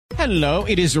Hello,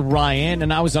 it is Ryan,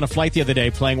 and I was on a flight the other day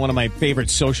playing one of my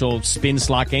favorite social spin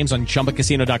slot games on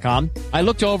ChumbaCasino.com. I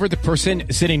looked over at the person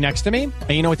sitting next to me, and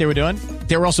you know what they were doing?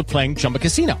 They were also playing Chumba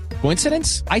Casino.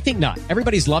 Coincidence? I think not.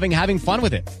 Everybody's loving having fun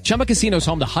with it. Chumba Casino is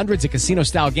home to hundreds of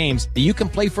casino-style games that you can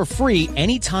play for free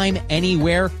anytime,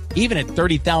 anywhere, even at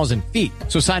 30,000 feet.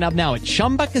 So sign up now at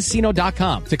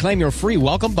ChumbaCasino.com to claim your free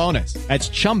welcome bonus. That's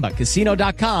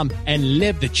ChumbaCasino.com and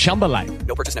live the Chumba life.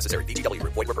 No purchase necessary. VGW.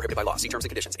 Void where prohibited by law. See terms and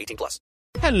conditions. 18+.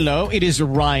 Hello, it is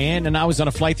Ryan, and I was on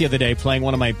a flight the other day playing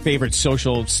one of my favorite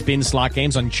social spin slot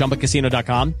games on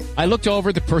ChumbaCasino.com. I looked over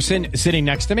at the person sitting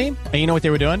next to me, and you know what they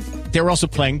were doing? They were also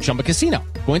playing Chumba Casino.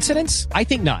 Coincidence? I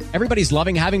think not. Everybody's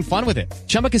loving having fun with it.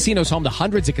 Chumba Casino is home to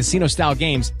hundreds of casino-style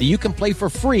games that you can play for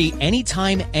free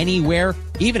anytime, anywhere,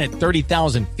 even at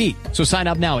 30,000 feet. So sign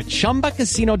up now at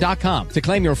ChumbaCasino.com to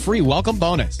claim your free welcome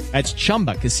bonus. That's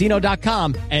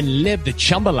ChumbaCasino.com and live the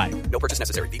Chumba life. No purchase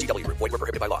necessary. VGW. Void where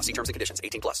prohibited by law. See terms and conditions.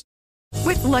 18+.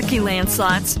 With Lucky Land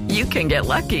Slots, you can get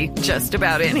lucky just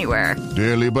about anywhere.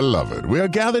 Dearly beloved, we are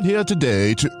gathered here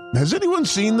today to... Has anyone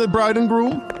seen the bride and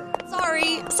groom?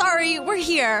 Sorry, we're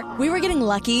here. We were getting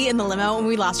lucky in the limo and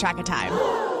we lost track of time.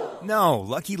 No,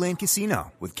 Lucky Land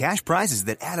Casino, with cash prizes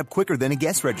that add up quicker than a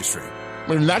guest registry.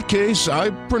 In that case, I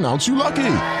pronounce you lucky.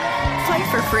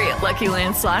 Play for free at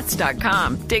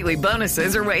LuckyLandSlots.com. Daily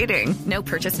bonuses are waiting. No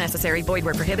purchase necessary. Void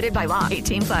where prohibited by law.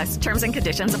 18+. Terms and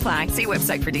conditions apply. See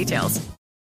website for details.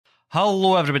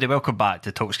 Hello, everybody. Welcome back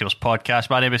to Talk Skills Podcast.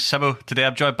 My name is Sybil. Today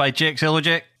I'm joined by Jake. Hello,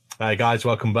 Jake. Hey, guys.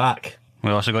 Welcome back.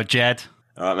 We also got Jed.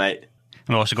 All right, mate.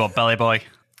 We also got Billy Boy.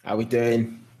 How we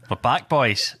doing? We're back,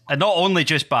 boys. And not only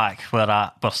just back, we're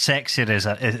sexier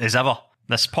as ever.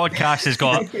 This podcast has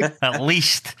got at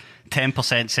least 10%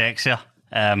 sexier.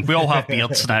 We all have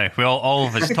beards now. We all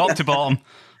of us, top to bottom,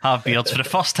 have beards for the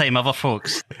first time ever,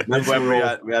 folks. Remember when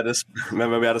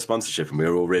we had a sponsorship and we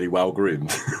were all really well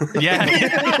groomed? Yeah.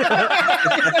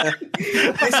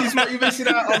 This is what you're missing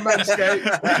out on,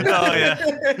 Manscaped. Oh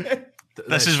yeah.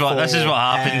 This is what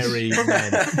happens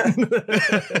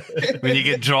when you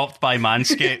get dropped by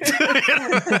Manscaped.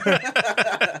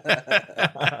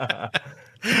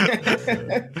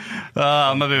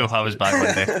 Maybe we'll have us back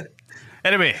one day.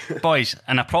 Anyway, boys,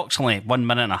 in approximately 1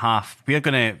 minute and a half, we're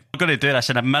gonna do this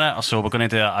in a minute or so. We're gonna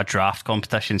do a draft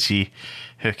competition, see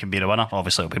who can be the winner.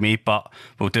 Obviously, it'll be me, but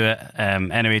we'll do it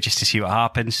anyway just to see what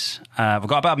happens. We've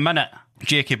got about a minute.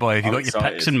 Jakey boy, have you got your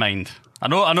picks in mind? I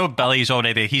know Billy's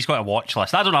he's got a watch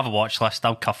list. I don't have a watch list.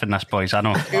 I'm cuffing this, boys. I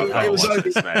know. It was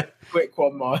a quick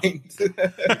one, mind. You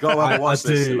got to have a watch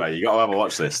list, mate. You got to have a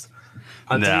watch list.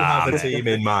 I do have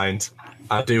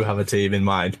a team in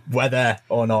mind. Whether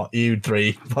or not you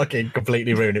three fucking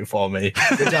completely ruin it for me,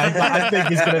 which I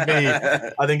think is going to be.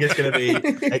 I think it's going to be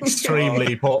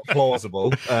extremely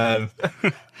plausible.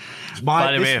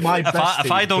 By the way, if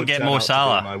I don't get Mo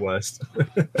Salah, my worst.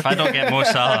 If I don't get Mo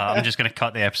Salah, I'm just going to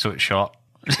cut the episode short.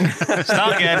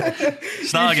 Start again. You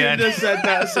shouldn't have said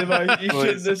that, Simo. You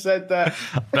shouldn't have said that.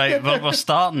 Right, we're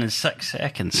starting in 6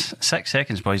 seconds. 6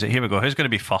 seconds, boys. Here we go. Who's going to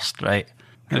be first? Right,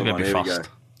 who's going to be first?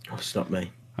 Oh, it's not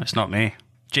me. It's not me.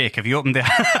 Jake, have you opened it?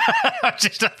 I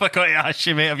forgot to ask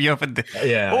you, mate. Have you opened it?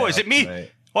 Yeah. Oh, is it me?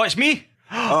 Mate. Oh, it's me.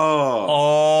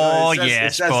 Oh, no,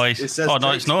 yes, boys. It says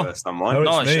no, it's not. First,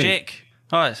 no, it's Jake.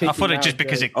 I thought it just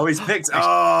because it. Oh, he's picked.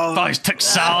 He's took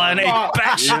Salah and he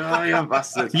bitch. You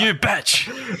bastard. You bitch.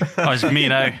 Oh, it's me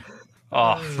now.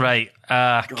 Oh, right.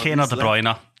 Kane or De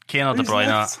Bruyne? De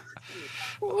Bruyne.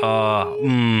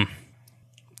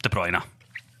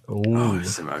 Oh,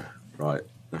 Simo. Right.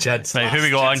 Jed's right, who we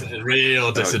got on?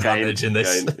 Real disadvantage in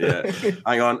this. Yeah.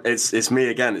 Hang on, it's me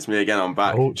again. I'm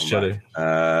back. Oh, shitty.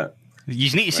 You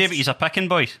need to say what you're picking,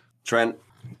 boys. Trent.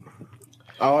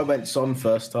 Oh, I went Son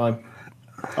first time.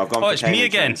 I've gone for it's me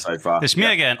again. So far. It's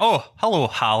me again. Oh, hello,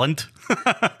 Haaland.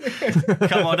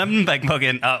 Come on, I'm big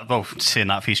mugging. Saying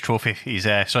that for his trophy, he's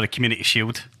Community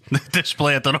Shield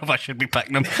display. I don't know if I should be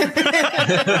picking him.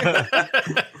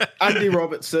 Andy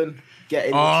Robertson. Get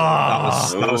in.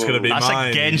 That was going to be That's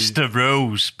mine. against the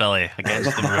rules, Billy.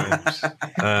 Against the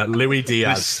rules. Louis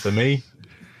Diaz for me.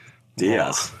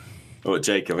 Diaz. Oh,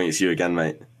 Jake, I think it's you again,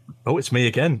 mate. Oh, it's me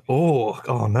again. Oh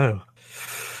no.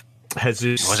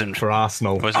 Jesus wasn't for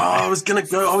Arsenal. I was gonna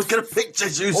pick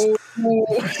Jesus.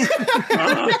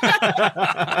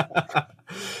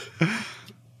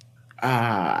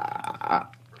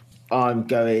 I'm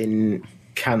going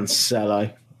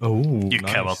Cancelo. Oh, you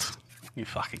nice. coward. You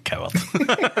fucking coward.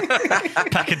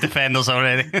 Picking defenders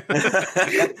already.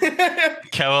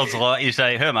 Cowards a lot. You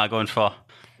say, who am I going for?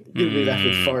 You're going to be left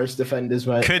with Forest defenders,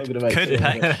 mate. Could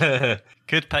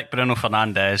pick Bruno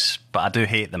Fernandes, but I do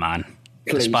hate the man.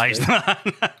 despise the man.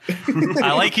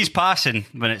 I like his passing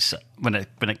when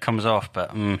it comes off, but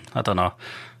I don't know.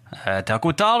 Do I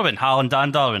go Darwin, Haaland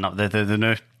and Darwin up the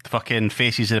new fucking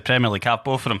faces of the Premier League? Have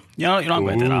both of them. You're not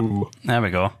going to do that. There we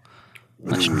go.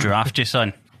 Let's draft you,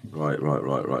 son. Right.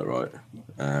 Boys,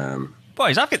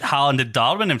 I've got Haaland and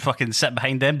Darwin and fucking sit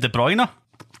behind them. De Bruyne.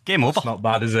 Game over. It's not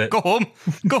bad, is it? Go home.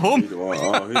 Go home. Who do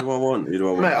I want?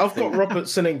 Mate, I've got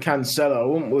Robertson and Cancelo. I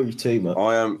wouldn't worry too much.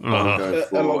 I'm going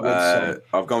for.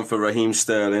 I've gone for Raheem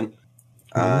Sterling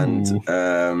and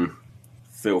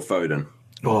Phil Foden.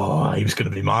 Oh, he was going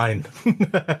to be mine.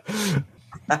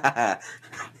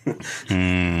 It's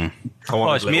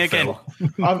me again.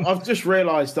 I've just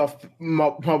realised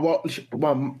my watch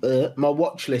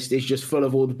list is just full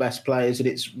of all the best players, and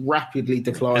it's rapidly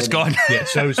declining. It's gone. Yeah,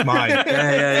 so's mine.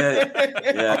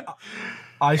 Yeah.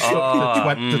 I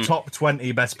shot the top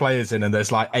 20 best players in, and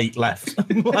there's like 8 left.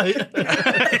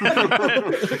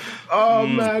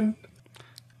 Man.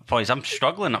 Boys, I'm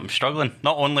struggling.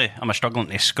 Not only am I struggling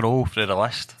to scroll through the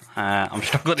list, I'm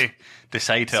struggling to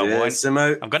decide who I want.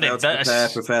 Simo, I'm going to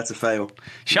prepare to fail.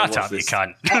 Shut up, you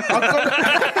cunt. I've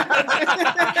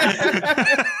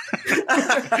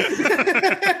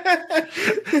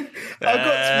got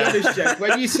to be honest, Jeff.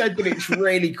 When you said that it's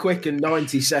really quick and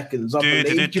 90 seconds, I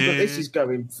believed you, but this is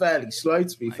going fairly slow.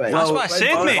 To be fair, that's what I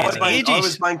said, mate. I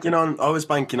was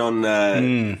banking on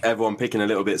everyone picking a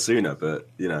little bit sooner, but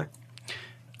you know.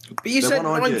 But you said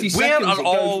 90 seconds. Where are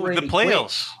all the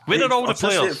players? Where are all the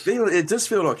players? It does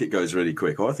feel like it goes really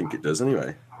quick. I think it does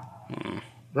anyway.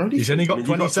 He's only got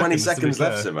 20 seconds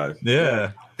left, Simo.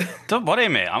 Yeah. Don't worry,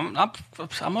 mate. I'm all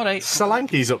right.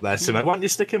 Solanke's up there, Simo. Why don't you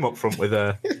stick him up front with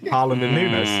Haaland and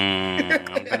Nunes?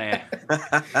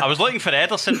 I was looking for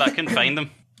Ederson, but I couldn't find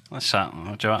him. What's that?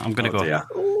 I'm going to go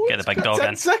get the big dog 10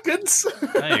 in. seconds.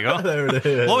 There you go. There it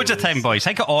is. Loads of time, boys.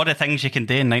 Think of all the things you can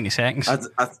do in 90 seconds.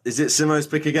 Is it Simo's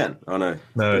pick again? Oh, no.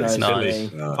 No, it's not. Billy.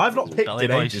 I've not picked Billy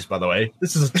in boys. ages, by the way.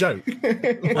 This is a joke.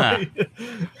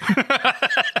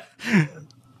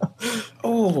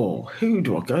 Oh, who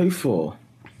do I go for?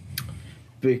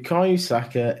 Bukayo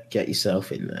Saka, get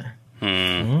yourself in there.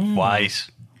 Wise.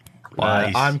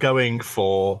 I'm going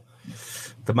for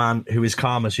the man who is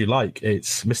calm as you like.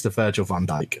 It's Mr. Virgil van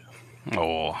Dijk.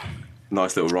 Oh,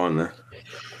 nice little rhyme there.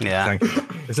 Yeah. Thank you.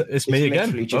 It's me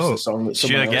again. Just a song that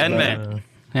you again, mate.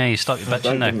 Yeah, you stop your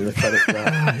bitching now.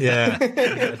 Yeah,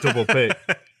 a double pick.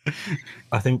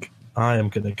 I think I am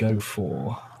going to go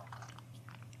for.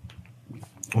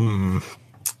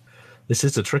 This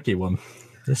is a tricky one.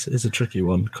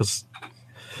 Because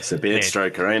it's a beard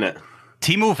stroker, ain't it?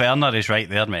 Timo Werner is right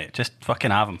there, mate. Just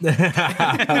fucking have him.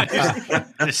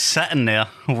 just sitting there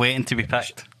waiting to be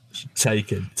picked.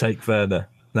 Take Werner.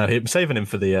 No, I'm saving him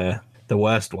for the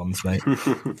worst ones, mate.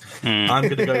 I'm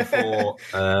going to go for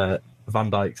Van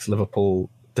Dijk's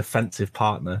Liverpool defensive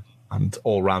partner and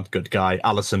all-round good guy,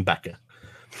 Alisson Becker.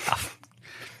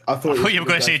 I thought you were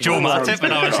going to say Joe Matip,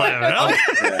 and I was like,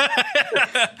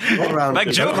 really?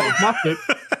 Big Joe.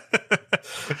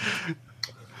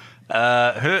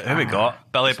 Who we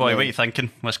got? Billy boy, what are you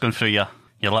thinking? What's going through your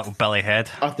little Billy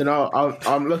head? I don't know.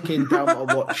 I'm looking down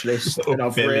my watch list and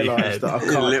I've realised that I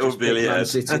can't just pick Man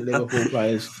City and Liverpool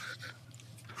players.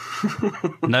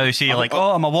 Now, see, you're like,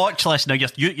 on my watch list. Now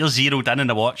you're zeroed in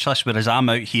the watch list, whereas I'm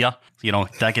out here,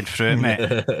 digging through it,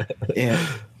 mate. Yeah.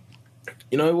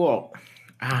 You know what?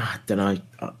 I don't know.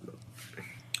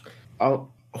 I'm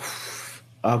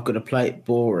going to play it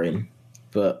boring,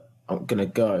 but I'm going to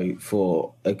go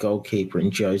for a goalkeeper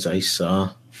in Jose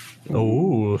Sarr.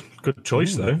 Oh, good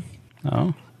choice, though.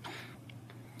 Oh,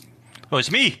 it's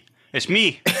me. Right.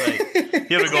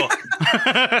 Here we go.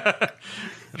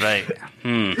 Right.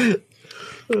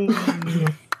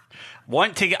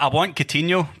 I want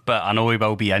Coutinho, but I know he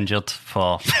will be injured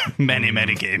for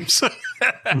many games.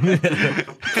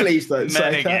 Please don't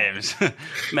say that. Games.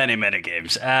 Many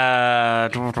games.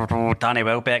 Danny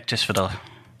Welbeck, just for the...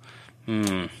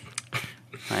 Right,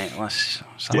 let's...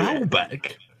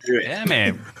 Welbeck? Yeah,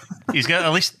 mate. He's got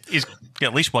at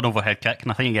least one overhead kick,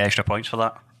 and I think you get extra points for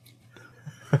that.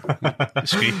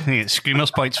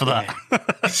 Screamers points for that.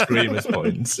 Screamers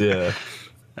points, yeah.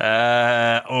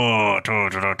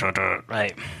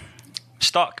 Right.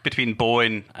 Stuck between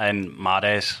Bowen and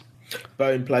Mahrez.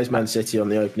 Bowen plays Man City on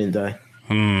the opening day.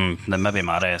 Then maybe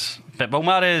Mahrez. But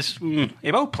Mahrez,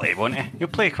 he will play, won't he? He'll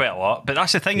play quite a lot. But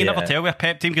that's the thing, you never tell with a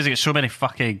Pep team because he got so many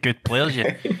fucking good players.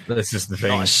 This is the thing.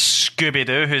 Not a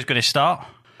Scooby-Doo who's going to start.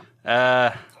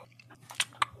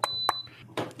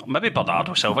 Maybe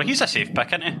Bernardo Silva. He's a safe pick,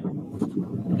 isn't he?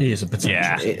 He is a potential.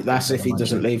 Yeah. That's if he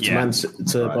doesn't leave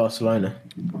to Barcelona.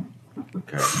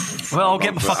 Okay. Well, I'll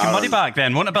get my fucking money back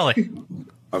then, won't it, Billy?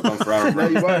 I've gone for Aaron. No,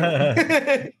 you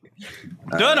won't.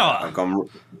 Do I not? I've gone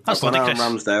That's Aaron ludicrous.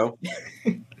 Ramsdale,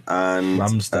 and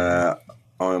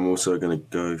I'm also going to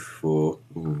go for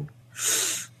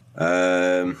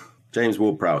James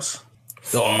Ward-Prowse.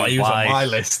 Oh, he was on my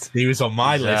list. He was on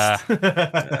my list.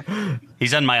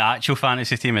 He's in my actual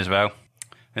fantasy team as well.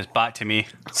 It's back to me.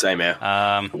 Same here.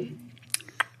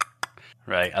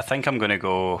 Right, I think I'm going to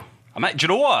go... Do you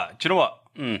know what?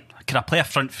 Can I play a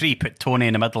front three, put Tony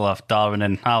in the middle of Darwin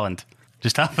and Haaland?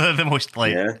 Just have the most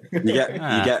like...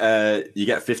 Yeah, you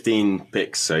get 15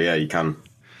 picks, so yeah, you can.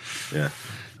 Yeah.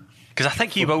 Because I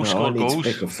think he will score I need goals. to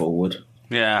pick a forward.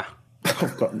 Yeah.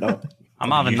 I've got no.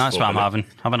 That's what I'm having.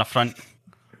 Having a front.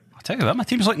 I'll tell you what, my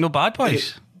team's like no bad,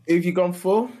 boys. Who have you gone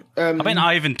for? I went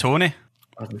Ivan Toney.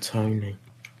 Ivan Toney.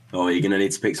 Oh, you're going to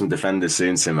need to pick some defenders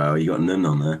soon, Simo. You got none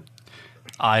on there.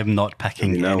 I'm not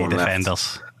picking any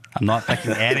defenders. I'm not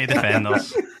picking any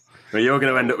defenders. Well, you're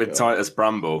going to end up with Titus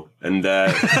Bramble, and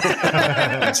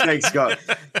Jake's got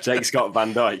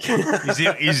Van Dijk.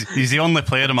 He's the only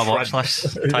player on my watch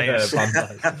list. Titus.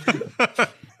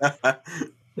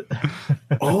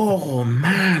 Oh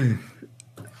man!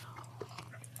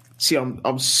 See,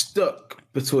 I'm stuck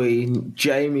between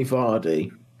Jamie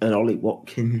Vardy and Ollie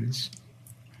Watkins.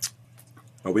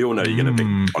 Well, we all know you're going to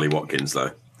pick Ollie Watkins,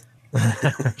 though.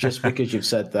 Just because you've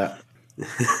said that.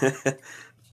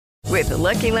 With the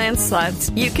Lucky Land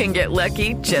Slots, you can get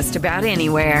lucky just about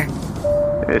anywhere.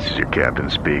 This is your captain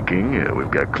speaking.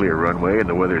 We've got clear runway and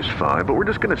the weather's fine, but we're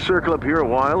just going to circle up here a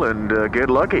while and get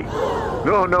lucky.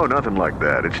 No, nothing like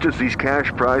that. It's just these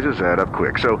cash prizes add up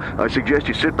quick. So I suggest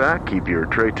you sit back, keep your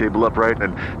tray table upright,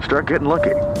 and start getting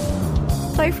lucky.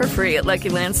 Play for free at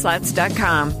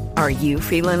LuckyLandSlots.com. Are you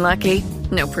feeling lucky?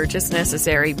 No purchase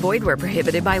necessary. Void where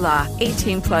prohibited by law.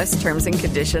 18+ terms and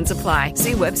conditions apply.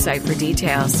 See website for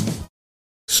details.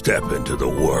 Step into the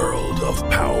world of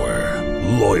power,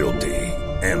 loyalty,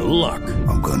 and luck.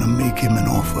 I'm going to make him an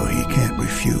offer he can't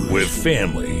refuse. With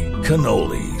family,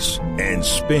 cannolis, and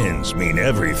spins mean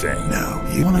everything. Now,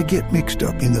 you want to get mixed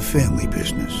up in the family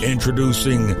business.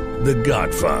 Introducing The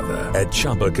Godfather at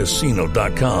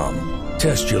ChumbaCasino.com.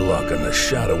 Test your luck in the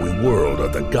shadowy world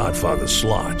of The Godfather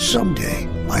slot. Someday,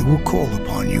 I will call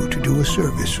upon you to do a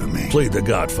service for me. Play The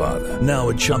Godfather now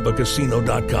at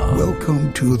ChumbaCasino.com.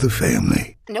 Welcome to the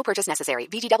family. No purchase necessary.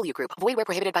 VGW Group. Void where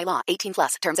prohibited by law.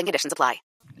 18+. Terms and conditions apply.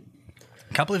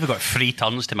 Can't believe I got 3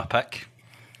 turns to my pick.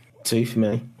 2 for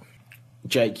me.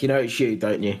 Jake, you know it's you,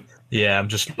 don't you? Yeah, I'm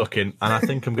just looking, and I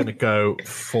think I'm going to go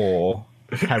for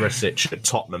Perisic at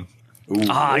Tottenham.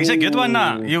 He's a good one,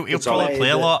 that. He'll probably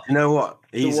play a lot. You know what?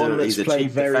 He's a played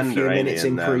cheap very defender, few minutes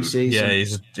in pre-season. Yeah,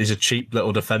 he's a cheap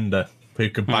little defender who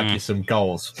can bag you some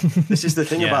goals. This is the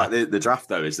thing about the draft,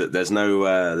 though, is that there's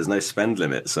no spend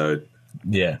limit. So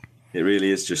yeah, it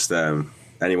really is just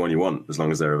anyone you want as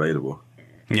long as they're available.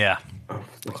 Yeah.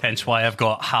 Hence why I've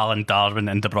got Haaland, Darwin,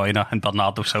 and De Bruyne and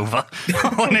Bernardo Silva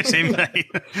on the same night.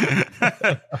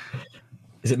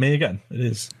 Is it me again? It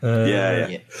is.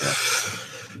 Yeah.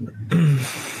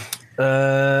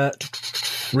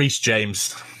 Reece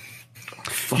James.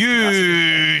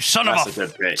 You son of a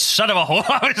whore!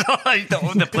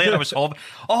 The player I was over.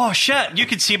 Oh shit! You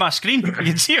can see my screen. You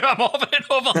can see who I'm hovering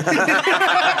over.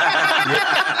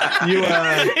 You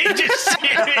just see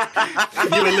it.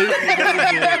 You were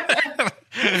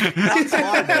That's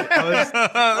why, mate.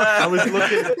 I was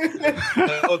looking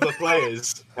at other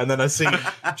players, and then I see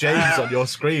James on your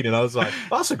screen, and I was like,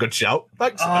 "That's a good shout."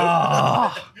 Thanks.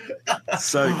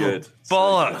 So good.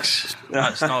 Bollocks.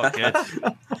 That's not good.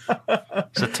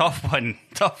 It's a tough one.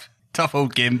 Tough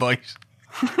old game, boys.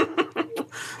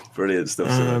 Brilliant stuff.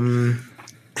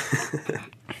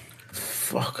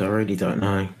 Fuck, I really don't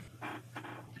know.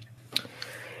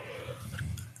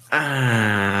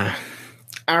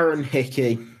 Aaron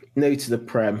Hickey, new to the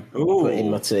Prem. Put in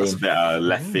my team. That's a bit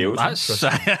left field. That's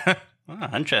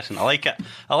interesting. I like it.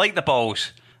 I like the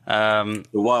balls. The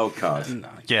wild card.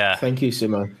 Yeah. Thank you,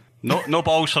 Simon. No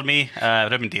balls for me.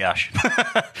 Ruben Dias.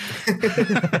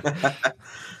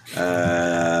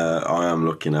 I am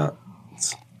looking at.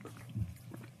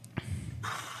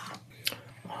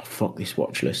 Fuck this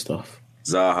watch list stuff.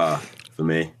 Zaha for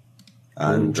me,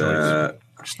 and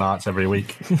starts every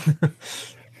week.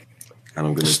 And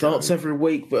I'm going to starts every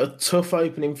week, but a tough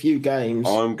opening few games.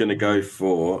 I'm going to go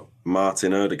for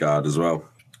Martin Ødegaard as well.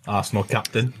 Arsenal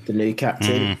captain, the new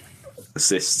captain.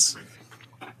 Assists.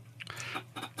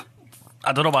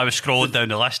 I don't know why I was scrolling down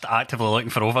the list, actively looking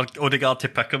for Ødegaard to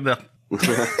pick him there.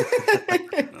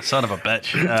 Son of a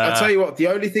bitch. I'll tell you what. The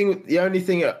only thing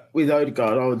with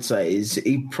Ødegaard, I would say, is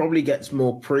he probably gets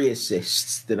more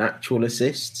pre-assists than actual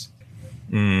assists.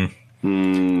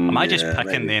 Am I just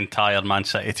picking the entire Man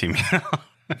City team?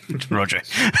 Rodri.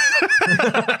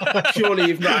 Surely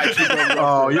you've not actually gone Rodri.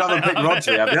 Oh, you haven't picked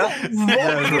Rodri, have you?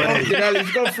 Rodri,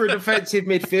 he's gone for a defensive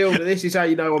midfielder. This is how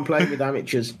you know I'm playing with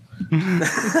amateurs.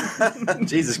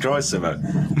 Jesus Christ, Simo.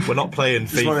 We're not playing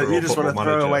FIFA. You just want to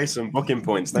throw away some booking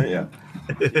points, don't you?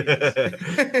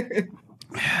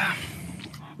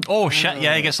 Oh shit!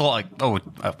 Yeah, he gets a lot of. Oh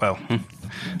well.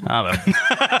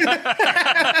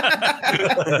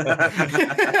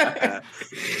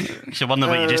 Actually, wonder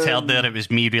what you just heard there. It was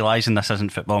me realising this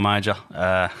isn't Football Manager.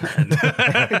 Why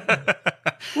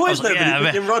is nobody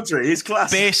picking Rodri? He's class.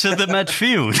 Base of the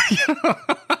midfield.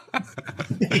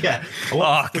 Yeah.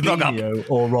 Fabinho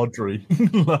or Rodri.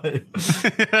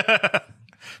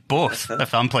 Both,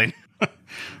 if I'm playing.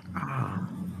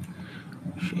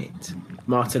 Shit.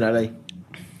 Martinelli.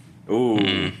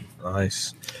 Ooh.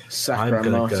 Nice. Saka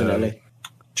and Martinelli. Go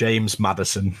James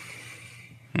Maddison.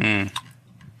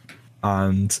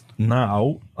 And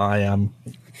now I am...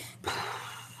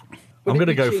 I'm going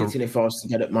to go for... if I was to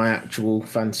get at my actual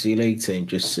fantasy league team,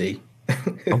 just see.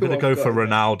 I'm going to go for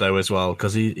Ronaldo as well,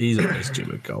 because he's always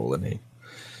due a goal, isn't he?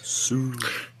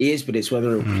 He is, but it's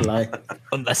whether he'll play.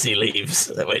 Unless he leaves,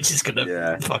 which is going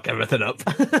to fuck everything up.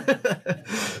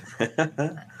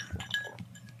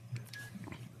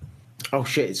 Oh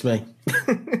shit, it's me.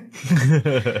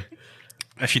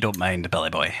 If you don't mind, Billy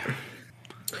Boy.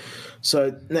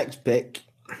 So, next pick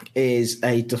is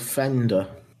a defender,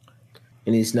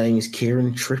 and his name is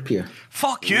Kieran Trippier.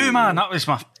 Fuck you, man. That was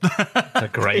my... a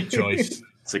great choice.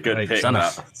 It's a good pick,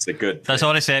 that. It's a good pick. That's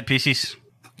all I set pieces.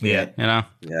 Yeah. You know?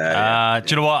 Yeah.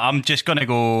 Do you know what? I'm just going to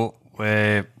go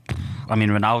with... I mean,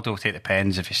 Ronaldo will take the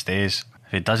pens if he stays.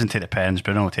 If he doesn't take the pens,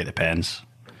 Bruno will take the pens.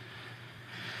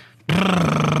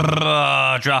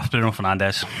 Draft Bruno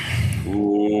Fernandes.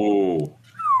 Ooh.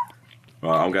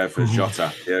 Right, I'm going for Jota.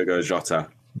 Here goes Jota.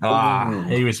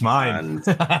 He was mine.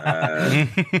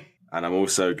 And I'm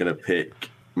also going to pick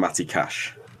Matty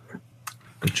Cash.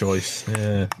 Good choice.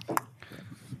 Yeah.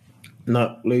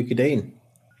 No, Luca Dean.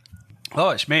 Oh,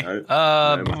 it's me. No,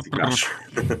 Matty Cash.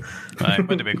 Right,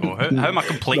 where do we go? How am I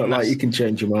completing Not this? like you can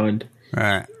change your mind.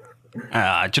 Right.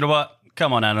 Do you know what?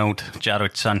 Come on, Arnold,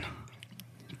 Jared's son.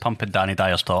 Pumping Danny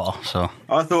Dyer's daughter, so...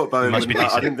 I thought Bowen must be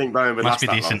decent. I didn't think Bowen would last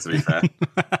that long, to be fair.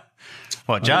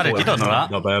 What, Jared? You don't know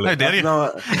that? How dare you?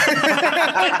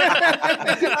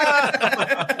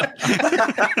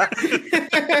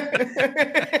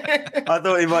 I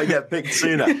thought he might get picked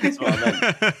sooner. That's what I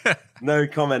meant. No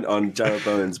comment on Jared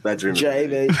Bowen's bedroom.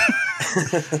 JB.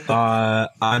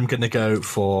 I'm going to go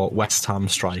for West Ham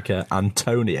striker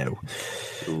Antonio.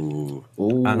 Ooh.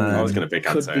 Ooh. And, I was going to pick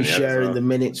Antonio. Could be sharing the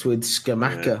minutes with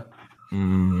Skamaka.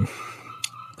 Yeah.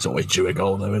 He's always due a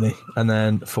goal, though, isn't he? And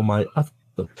then for my...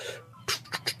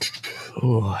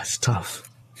 Oh, it's tough.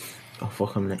 Oh,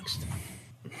 fuck, I'm next.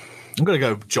 I'm going to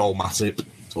go Joel Matip.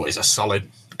 So he's a solid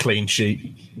clean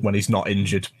sheet when he's not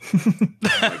injured.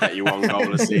 I'll get you one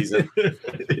goal a season.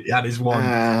 He had his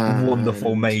one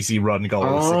wonderful Maisie run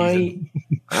goal a season.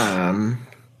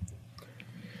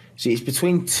 See, it's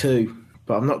between two,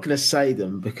 but I'm not going to say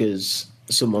them because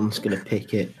someone's going to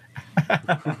pick it.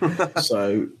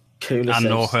 So, Kulusevski. I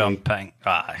know who I'm picking.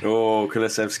 Oh,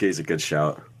 Kulusevski's a good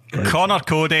shout. Connor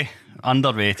Cody,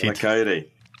 underrated. Cody.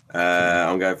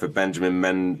 I'm going for not Benjamin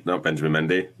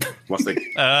Mendy. What's the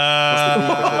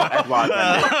Edouard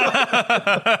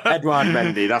Mendy. Edouard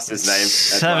Mendy, that's his name.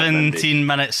 17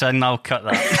 minutes in, I'll cut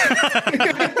that.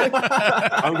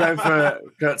 I'm going for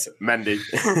Kurt Mendy.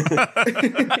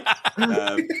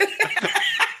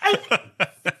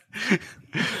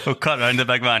 We'll cut round the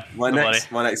big man. My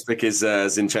next pick is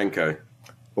Zinchenko.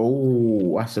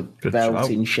 Oh, that's a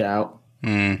belting shout.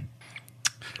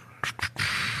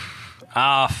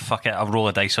 Fuck it. I'll roll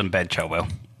a dice on Ben Chilwell.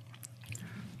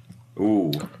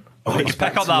 Ooh. Oh, You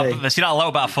pick up that. See that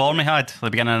little bit of form he had at the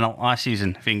beginning of last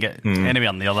season. If you can get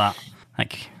anywhere near that, I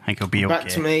think he'll be okay. Back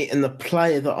to me, and the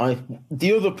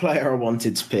other player I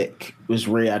wanted to pick was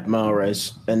Riyad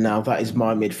Mahrez, and now that is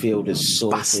my midfielder's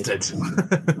sorted.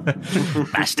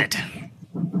 Bastard.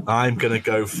 I'm going to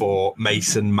go for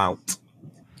Mason Mount.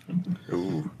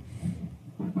 Ooh.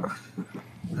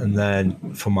 And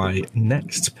then for my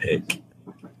next pick,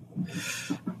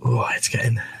 it's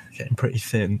getting pretty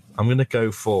thin. I'm going to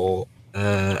go for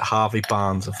Harvey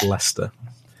Barnes of Leicester.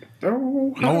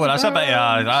 Oh, that's a bit.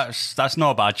 That's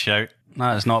not a bad shout.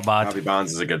 That is not bad. Harvey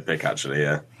Barnes is a good pick, actually.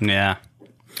 Yeah. Yeah.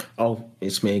 Oh,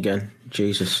 it's me again.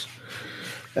 Jesus.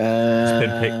 He's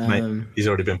been picked, mate. He's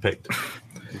already been picked.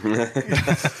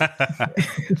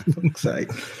 Fuck's sake.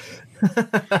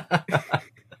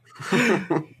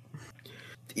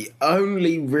 The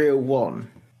only real one.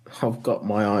 I've got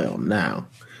my eye on now,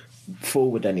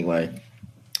 forward anyway,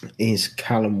 is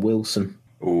Callum Wilson.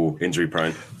 Oh, injury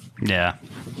prone. Yeah.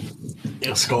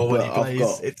 He'll score when he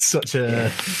plays. It's such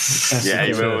a... Yeah,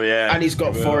 he will, yeah. And he's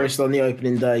got Forest on the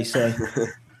opening day, so...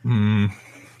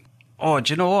 Oh,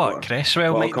 do you know what?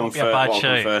 Cresswell might not be a bad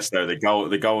shout. What first, though? The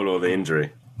goal or the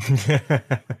injury?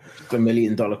 The $1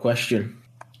 million question.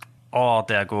 Or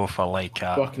do I go for like...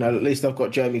 Fucking hell, at least I've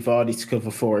got Jamie Vardy to cover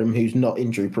for him, who's not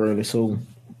injury prone at all.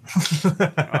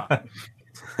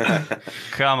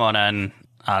 Come on in,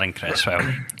 Aaron Cresswell.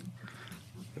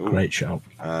 Ooh. Great shout.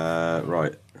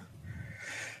 Right.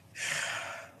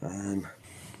 I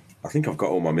think I've got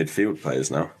all my midfield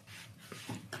players now.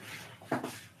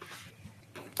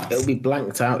 It'll be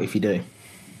blanked out if you do.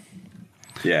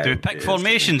 Yeah. Do we pick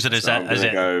formations, or is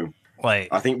it? Go, like,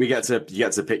 I think you get to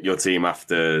pick your team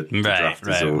after the draft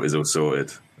is all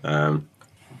sorted. God,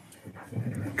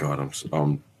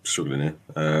 I'm struggling here.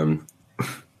 I'm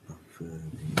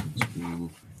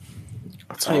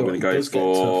going to go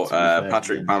for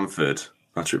Patrick Bamford.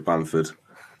 Patrick Bamford.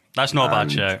 That's not a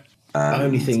bad shout. The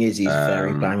only thing is he's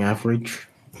very bang average.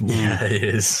 Yeah, he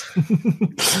is.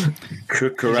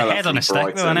 Cucurella head on a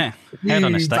stick, though, isn't it? Head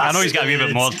on a stick. I know he's got to be a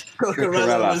bit more.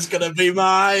 Cucurella was going to be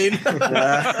mine.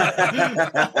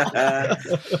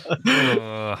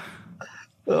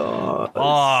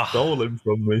 Stole him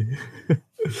from me.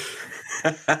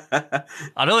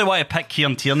 I really want to pick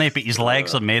Kieran Tierney, but his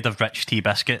legs are made of rich tea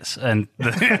biscuits, and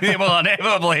they will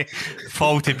inevitably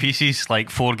fall to pieces like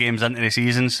 4 games into the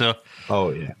season. So,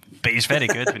 but he's very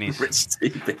good when he's rich tea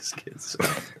biscuits.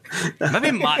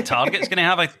 Maybe Matt Targett's going to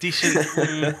have a decent.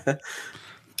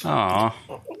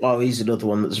 Oh, he's another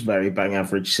one that's very bang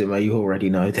average, Simo. You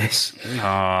already know this.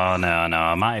 Oh no,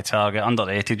 Matty Targett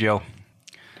underrated, Joe.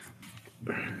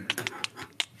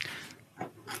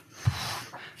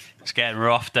 It's getting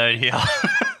rough down here.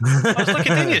 Is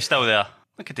Lacadinha still there?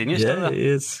 Lacadinha still there? Yeah, he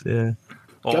is, yeah.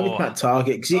 Go with Matt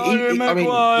Targett.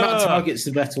 Matt Targett's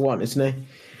the better one, isn't he?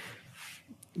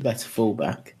 Better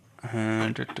fullback. Go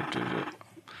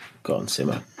on,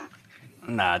 Simo.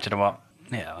 Nah, do you know what?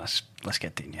 Yeah, let's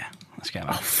get Dinya. Let's get him.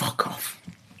 Oh, fuck off.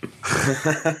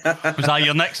 Was that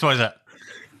your next, was it?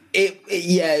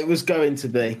 It was going to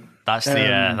be. That's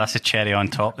the cherry on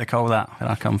top, they call that, where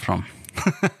I come from.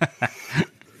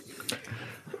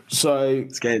 So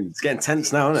it's getting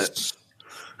tense now, isn't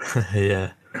it?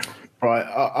 Yeah. Right,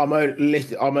 I'm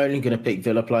only going to pick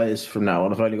Villa players from now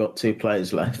on. I've only got 2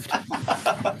 players left.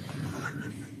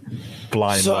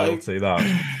 Blind loyalty, that.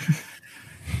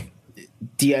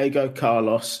 Diego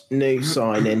Carlos, new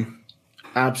signing,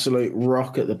 absolute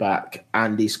rock at the back,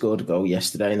 and he scored a goal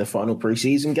yesterday in the final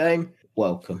pre-season game.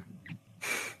 Welcome.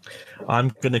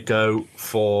 I'm going to go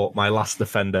for my last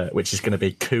defender, which is going to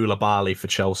be Koulibaly for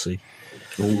Chelsea.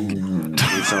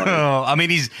 I mean,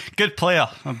 he's a good player,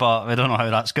 but I don't know how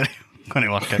that's going to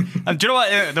work out. And do you know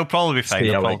what? They'll probably be fine.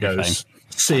 See how it goes.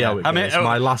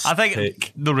 My last I think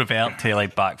pick. They'll revert to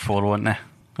like back 4, won't they?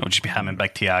 It'll just be him and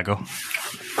Big Thiago.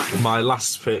 My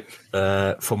last pick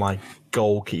for my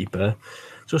goalkeeper,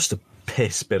 just to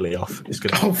piss Billy off, is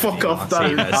going to fuck off,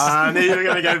 Dave. I knew you were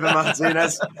going to go for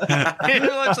Martinez. He's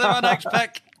literally my next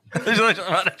pick. I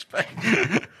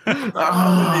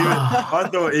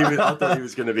thought he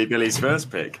was going to be Billy's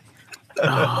first pick.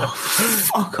 Oh,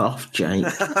 fuck off, Jake.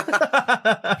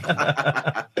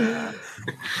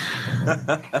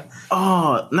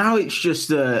 Now it's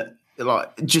just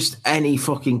just any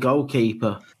fucking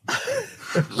goalkeeper.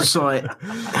 It's like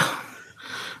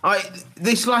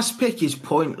this last pick is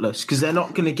pointless because they're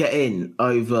not going to get in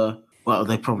over. Well,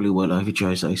 they probably will over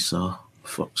Jose Sarr.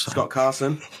 Scott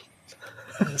Carson.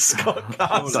 Scott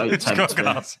Carson. Don't tempt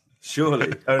me.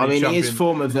 Surely. He is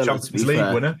former Villa, to be Champions League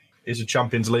fair. winner. He's a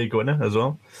Champions League winner as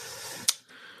well.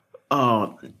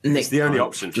 Oh, Nick, it's the only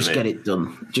option for just me. get it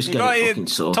done. Just get it fucking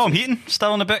sorted. Tom Heaton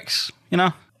still in the books, you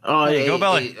know. Oh, there you go,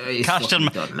 Billy. Cast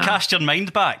Cast your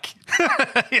mind back.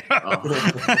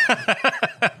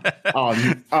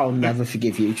 I'll never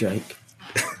forgive you, Jake.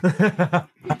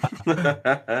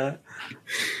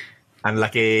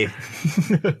 Unlucky.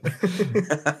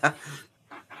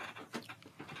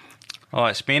 Oh,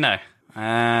 it's me now.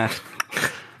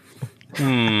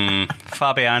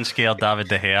 Fabianski or David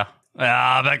De Gea?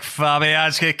 Big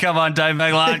Fabianski, come on down,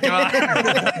 big lad, come on.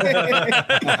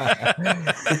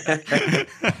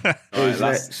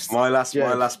 My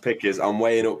last pick is I'm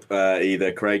weighing up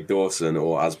either Craig Dawson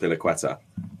or Azpilicueta.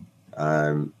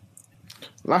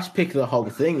 Last pick of the whole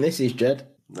thing. This is Jed.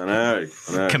 I know.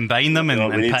 Combine them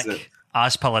and pick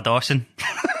Azpilicueta Dawson.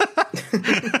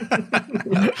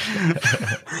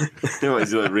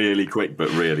 He's like really quick but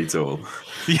really tall.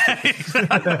 Yeah.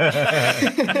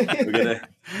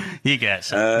 He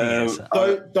gets it.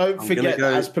 Don't forget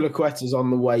that Azpilicueta's on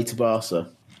the way to Barca.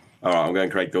 All right, I'm going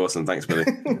Craig Dawson. Thanks, Billy.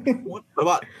 What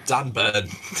about Dan Burn?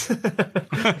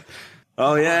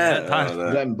 Oh yeah.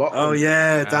 Dan Botman. Oh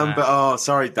yeah, Dan. Oh,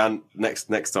 sorry, Dan. Next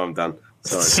time, Dan.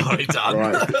 Sorry, Dan.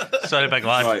 Right. Sorry, big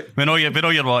lad. Right. We know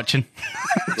you're watching.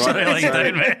 Sorry, lying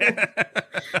down, mate.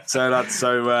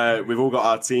 So we've all got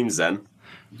our teams then.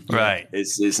 Right.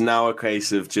 It's now a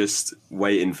case of just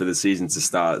waiting for the season to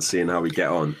start, seeing how we get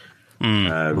on.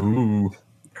 And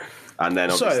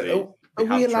then obviously we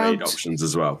have trade options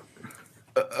as well.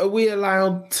 Are we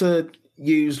allowed to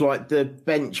use like the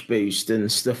bench boost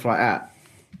and stuff like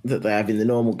that they have in the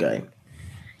normal game?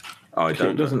 Oh, I don't.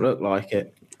 It doesn't look like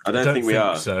it. I don't think we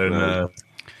are. So no.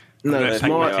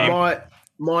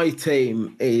 My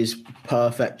team is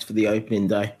perfect for the opening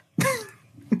day.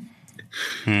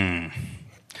 Yeah,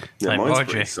 Like mine's Rodri.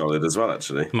 pretty solid as well,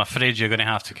 actually. I'm afraid you're going to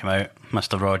have to come out,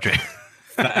 Mr. Rodri.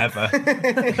 Forever.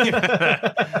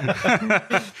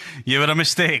 You were a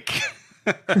mistake.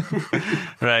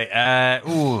 Right. I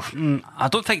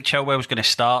don't think Chilwell's going to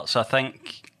start, so I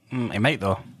think he might,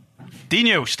 though.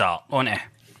 Dino will start, won't he?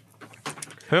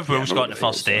 Who have Wolves got in the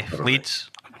first day? Leeds?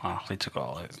 Leeds have got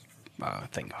all out. I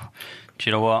think. Do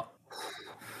you know what?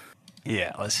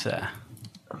 Yeah, let's...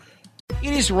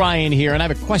 It is Ryan here, and I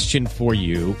have a question for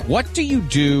you. What do you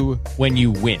do when you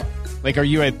win? Like, are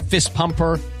you a fist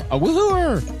pumper, a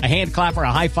woohooer, a hand clapper,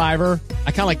 a high fiver?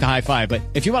 I kind of like the high five, but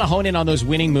if you want to hone in on those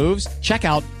winning moves, check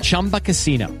out Chumba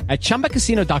Casino. At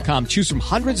ChumbaCasino.com, choose from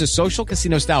hundreds of social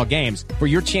casino-style games for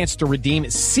your chance to redeem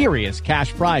serious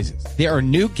cash prizes. There are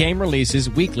new game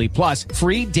releases weekly, plus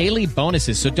free daily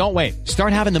bonuses, so don't wait.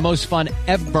 Start having the most fun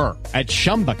ever at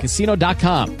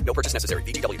ChumbaCasino.com. No purchase necessary.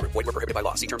 VGW Group. Void where prohibited by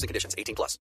law. See terms and conditions.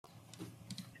 18+.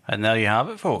 And there you have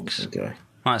it, folks. Okay.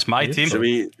 That's my team. Shall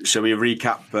we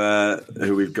recap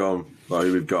who we've gone? Well,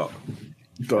 who we've got?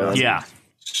 Yeah.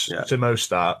 Timo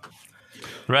start.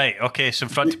 Right, okay, so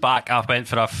front to back, I went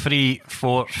for a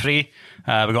 3-4-3. We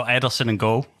got Ederson in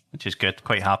goal, which is good.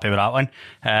 Quite happy with that one.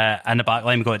 In the back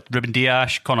line, we got Ruben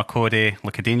Dias, Conor Cody,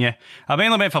 Lacadinha. I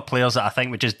mainly went for players that I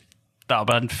think that'll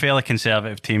be fairly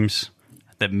conservative teams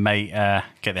that might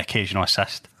get the occasional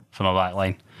assist from my back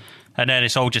line. And then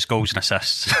it's all just goals and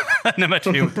assists in the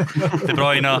midfield. De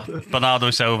Bruyne,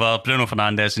 Bernardo Silva, Bruno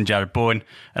Fernandes and Jared Bowen.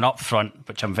 And up front,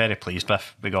 which I'm very pleased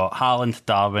with, we got Haaland,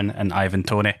 Darwin and Ivan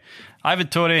Toney. Ivan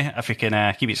Toney, if he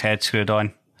can keep his head screwed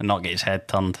on and not get his head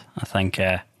turned, I think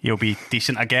he'll be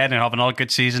decent again and have another good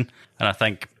season. And I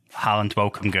think Haaland will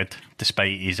come good,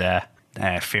 despite his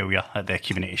failure at the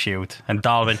Community Shield. And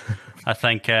Darwin, I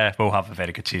think will have a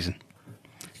very good season.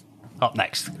 Up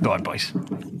next. Go on, boys.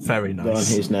 Very nice. Go on,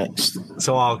 who's next?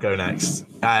 So I'll go next.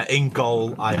 In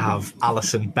goal, I have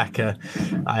Alisson, Becker.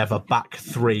 I have a back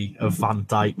three of Van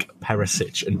Dijk,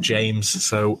 Perisic and James.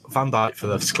 So Van Dijk for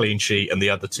the clean sheet and the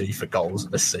other two for goals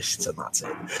and assists, and that's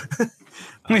it.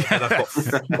 And I've got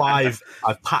 5.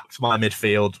 I've packed my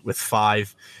midfield with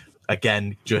 5.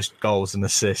 Again, just goals and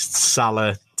assists.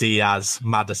 Salah, Diaz,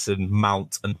 Maddison,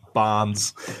 Mount and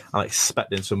Barnes. I'm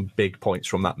expecting some big points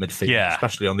from that midfield,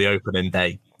 especially on the opening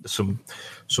day. Some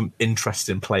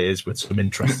interesting players with some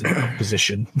interesting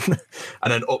position.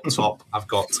 And then up top, I've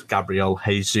got Gabriel,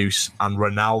 Jesus and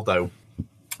Ronaldo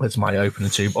as my opening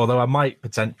two. Although I might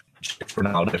potentially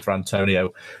Ronaldo for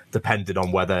Antonio, depending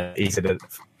on whether he's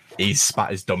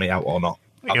spat his dummy out or not.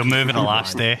 You're moving the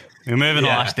last day. You're moving the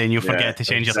last day and you'll forget to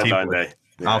change your team.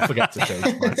 I'll forget to change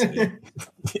my team.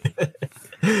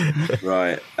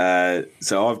 Right.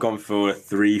 So I've gone for a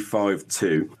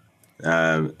 3-5-2.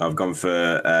 I've gone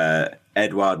for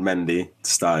Edouard Mendy to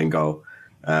start in goal.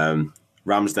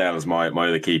 Ramsdale is my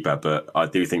other keeper, but I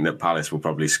do think that Palace will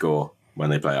probably score when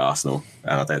they play Arsenal,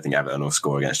 and I don't think Everton will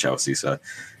score against Chelsea. So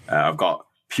I've got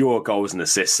pure goals and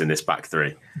assists in this back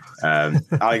three.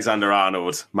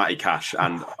 Alexander-Arnold, Matty Cash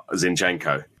and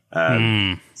Zinchenko.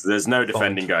 So there's no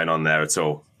defending going on there at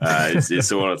all.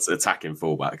 It's all attacking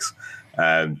fullbacks.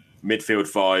 Midfield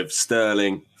 5,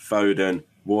 Sterling, Foden,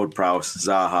 Ward-Prowse,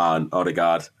 Zaha and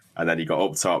Odegaard. And then you got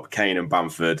up top, Kane and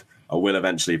Bamford. I will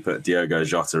eventually put Diogo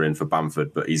Jota in for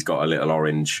Bamford, but he's got a little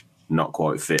orange, not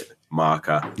quite fit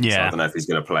marker. Yeah. So I don't know if he's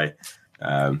going to play.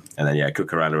 And then,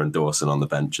 Cucurella and Dawson on the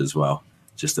bench as well,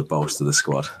 just to bolster the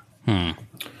squad.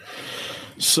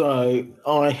 So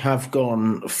I have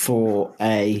gone for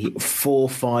a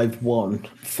 4-5-1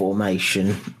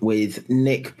 formation with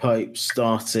Nick Pope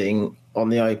starting on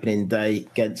the opening day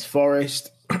against Forest.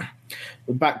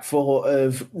 The back four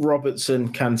of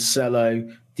Robertson,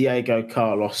 Cancelo, Diego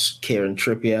Carlos, Kieran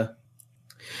Trippier.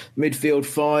 Midfield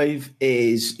 5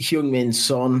 is Heung-min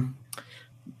Son,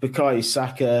 Bukayo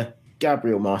Saka,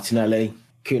 Gabriel Martinelli,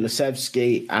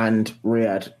 Kulusevski and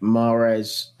Riyad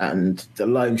Mahrez. And the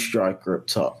lone striker up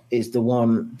top is the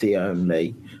one, the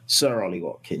only, Sir Ollie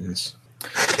Watkins.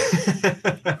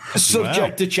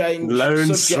 Subject to change.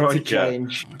 Lone Subject to striker.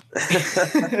 change.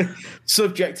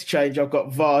 Subject to change. I've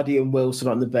got Vardy and Wilson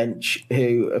on the bench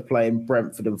who are playing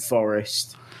Brentford and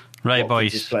Forest. Right,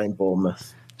 Watkins boys. is playing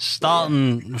Bournemouth.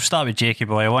 We'll start with Jakey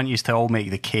boy. I want you to all make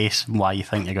the case why you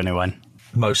think you're going to win.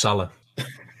 Mo Salah.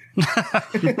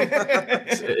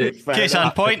 Case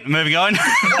on point. Moving on.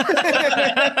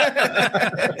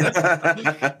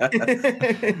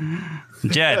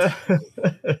 Jed.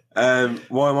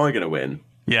 Why am I going to win?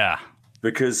 Yeah.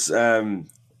 Because,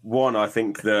 one, I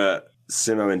think that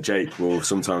Simo and Jake will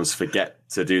sometimes forget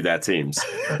to do their teams.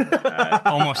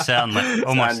 Almost certainly.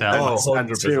 Almost certainly.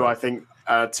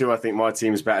 And two, I think my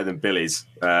team's better than Billy's.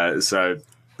 So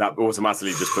that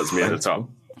automatically just puts me at the top.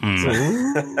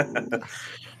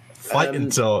 Fighting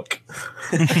talk.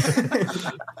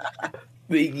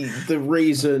 The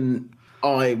reason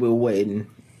I will win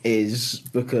is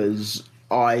because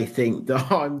I think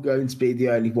that I'm going to be the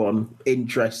only one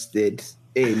interested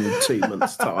in 2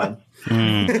 months' time.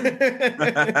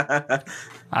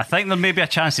 I think there may be a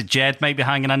chance that Jed might be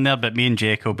hanging in there, but me and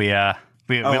Jake will be we'll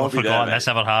have forgotten this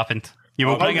ever happened. You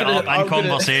will bring it up in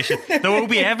conversation. There will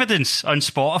be evidence on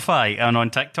Spotify and on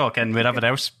TikTok and wherever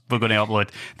else we're going to upload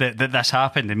that this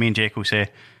happened, and me and Jake will say,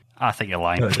 I think you're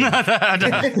lying. I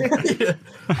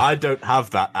don't have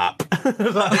that app.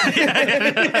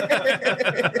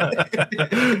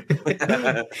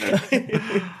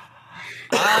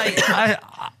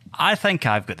 I think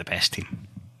I've got the best team.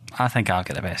 I've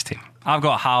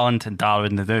got Haaland and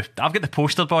Darwin. I've got the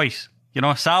poster boys. You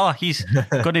know, Salah, he's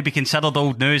going to be considered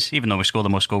old news, even though we score the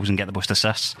most goals and get the most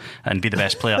assists and be the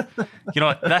best player. You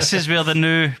know, this is where the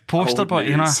new poster boy,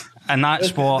 you know, and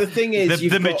that's what the thing is.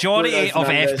 The majority of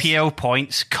FPL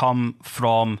points come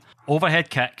from overhead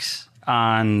kicks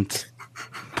and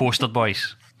poster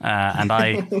boys, and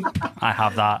I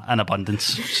have that in abundance.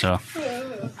 So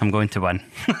I'm going to win.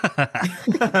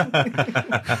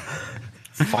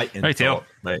 Fighting right, talk,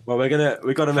 mate. Well, we're gonna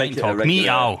make it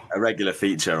a regular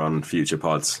feature on future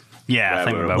pods. Yeah, I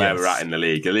think where we're at in the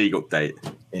league, a league update.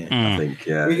 I think.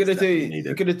 Yeah, we're gonna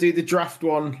do the draft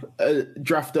one,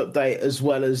 draft update as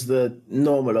well as the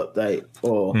normal update.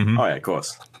 Or oh yeah, of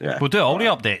course. Yeah, we'll do all the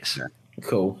updates. Yeah.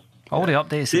 Cool. All the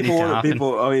updates.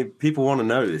 People want to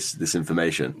know this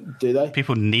information. Do they?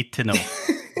 People need to know.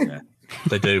 Yeah.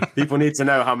 They do. People need to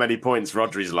know how many points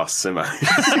Rodri's lost, Simo.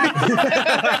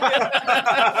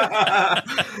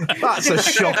 That's a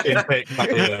shocking pick. What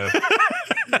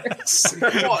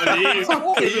are you?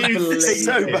 It's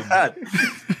so bad.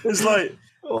 It's like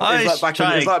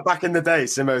back in the day.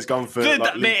 Simo's gone for. Dude,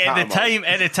 mate, at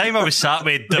the time I was sat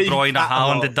with De Bruyne,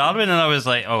 Haaland, and Darwin, and I was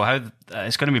like, oh, how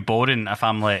it's going to be boring if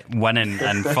I'm like winning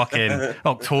in fucking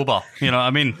October. You know what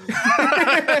I mean?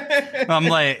 I'm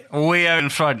like way out in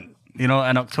front. You know,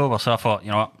 in October, so I thought,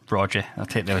 you know what, Rodri, I'll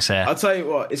take the say. I'll tell you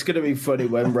what, it's going to be funny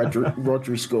when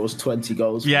Rodri scores 20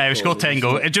 goals. Yeah, he scored 10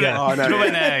 goals. Do you know when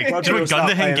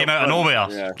Gundogan came out of nowhere?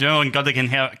 Yeah. Do you know when Gundogan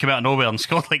came out of nowhere and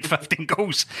scored like 15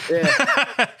 goals? Yeah.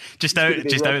 just out of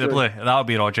the blue. That would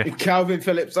be Rodri. Calvin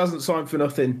Phillips hasn't signed for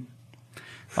nothing.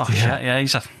 Oh, shit, yeah, I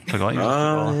forgot.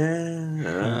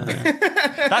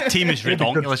 That team is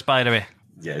ridiculous, by the way.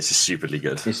 Yeah, it's just stupidly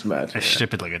good. It's mad. It's a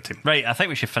stupidly good team. Right, I think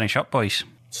we should finish up, boys.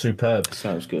 Superb.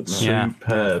 Sounds good, man. Yeah.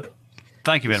 Superb.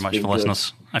 Thank you very much for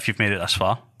listeners. If you've made it this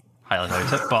far, highly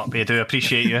doubt it, but we do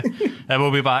appreciate you.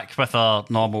 We'll be back with our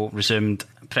normal resumed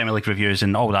Premier League reviews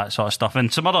and all that sort of stuff,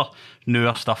 and some other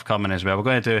newer stuff coming as well. We're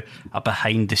going to do a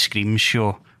behind the screens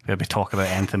show where we talk about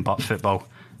anything but football,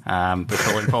 which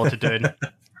we're looking forward to doing.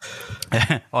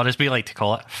 Or as we like to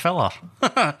call it, filler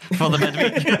for the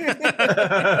midweek.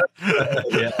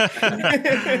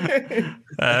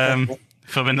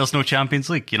 For when there's no Champions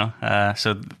League, you know.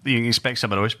 So you can expect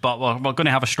some of those. But we're going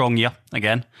to have a strong year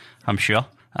again, I'm sure.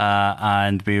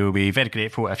 And we will be very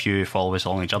grateful if you follow us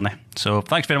along the journey. So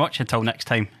thanks very much. Until next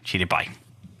time, cheery bye.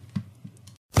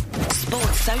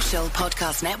 Sports Social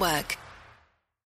Podcast Network.